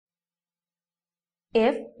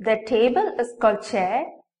If the table is called chair,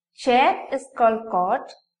 chair is called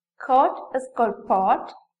cot, cot is called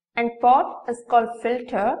pot, and pot is called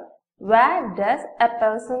filter, where does a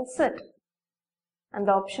person sit? And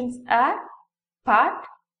the options are pot,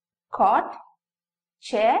 cot,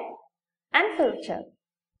 chair, and filter.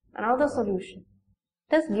 Another solution.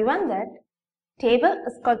 It is given that table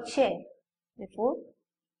is called chair. Therefore,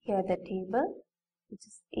 here the table which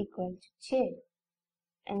is equal to chair,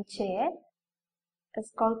 and chair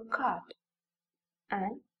is called cot,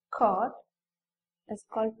 and cot is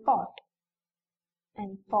called pot,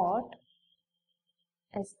 and pot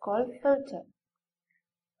is called filter.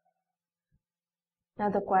 Now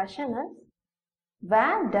the question is,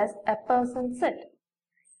 where does a person sit?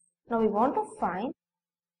 Now we want to find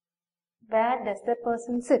where does the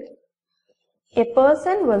person sit. A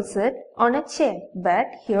person will sit on a chair, but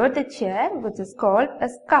here the chair which is called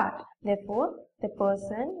as cot. Therefore, the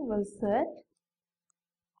person will sit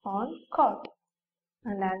on cot.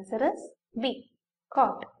 And the answer is B,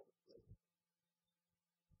 cot.